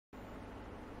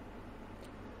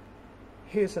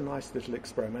Here's a nice little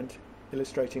experiment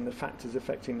illustrating the factors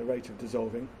affecting the rate of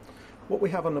dissolving. What we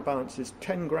have on the balance is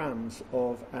 10 grams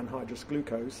of anhydrous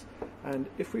glucose, and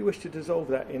if we wish to dissolve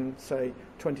that in, say,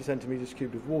 20 centimetres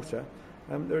cubed of water,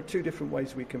 there are two different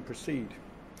ways we can proceed.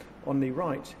 On the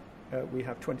right, we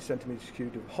have 20 centimetres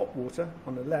cubed of hot water.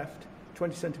 On the left,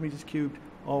 20 centimetres cubed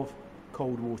of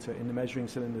cold water in the measuring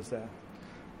cylinders there.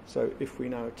 So if we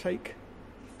now take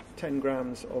 10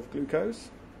 grams of glucose,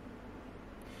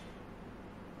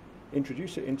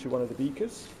 introduce it into one of the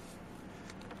beakers,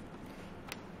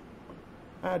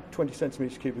 add 20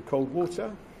 centimetres cubed of cold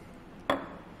water,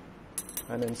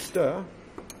 and then stir,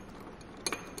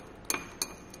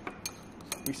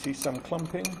 we see some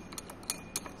clumping,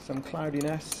 some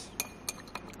cloudiness,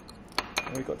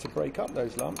 and we've got to break up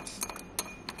those lumps.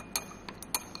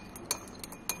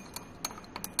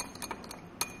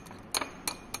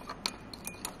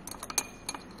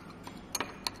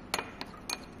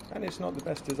 And it's not the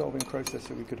best dissolving process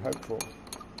that we could hope for.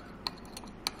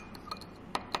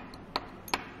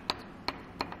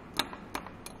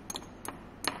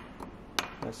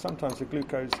 Now, sometimes the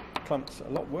glucose clumps a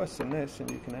lot worse than this, and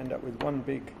you can end up with one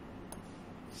big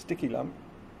sticky lump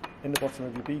in the bottom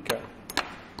of your beaker.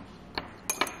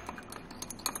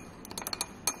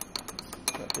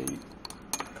 But the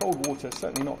cold water is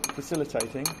certainly not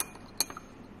facilitating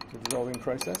the dissolving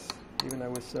process, even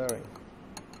though we're stirring.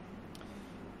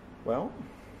 Well,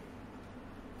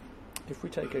 if we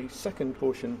take a second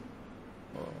portion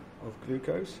of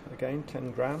glucose, again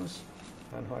 10 grams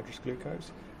anhydrous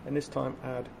glucose, and this time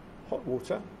add hot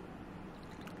water,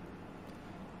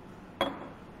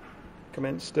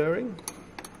 commence stirring.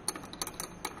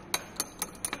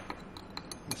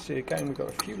 You see again we've got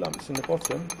a few lumps in the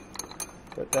bottom,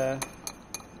 but they're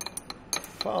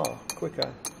far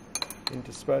quicker in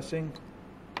dispersing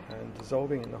and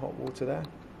dissolving in the hot water there.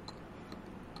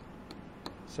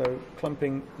 So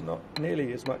clumping not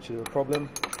nearly as much of a problem,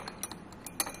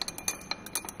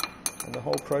 and the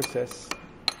whole process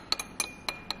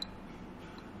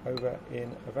over in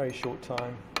a very short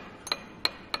time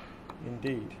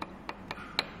indeed.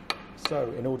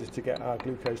 So in order to get our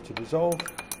glucose to dissolve,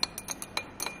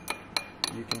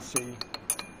 you can see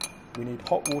we need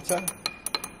hot water,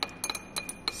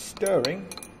 stirring,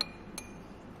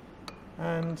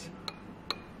 and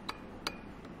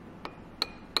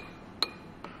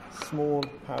small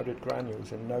powdered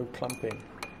granules, and no clumping,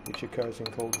 which occurs in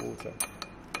cold water.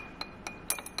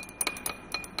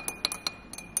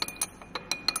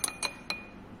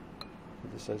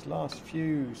 Just those last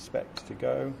few specks to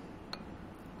go.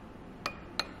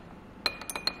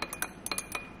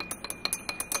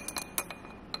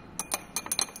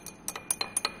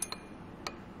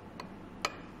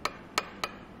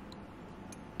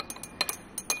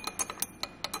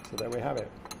 So there we have it.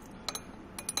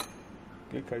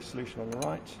 Glucose solution on the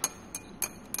right,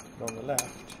 and on the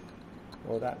left,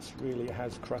 well, that's really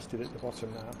has crusted at the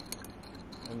bottom now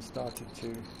and started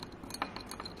to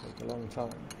take a long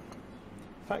time.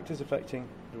 Factors affecting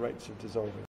the rates of dissolving.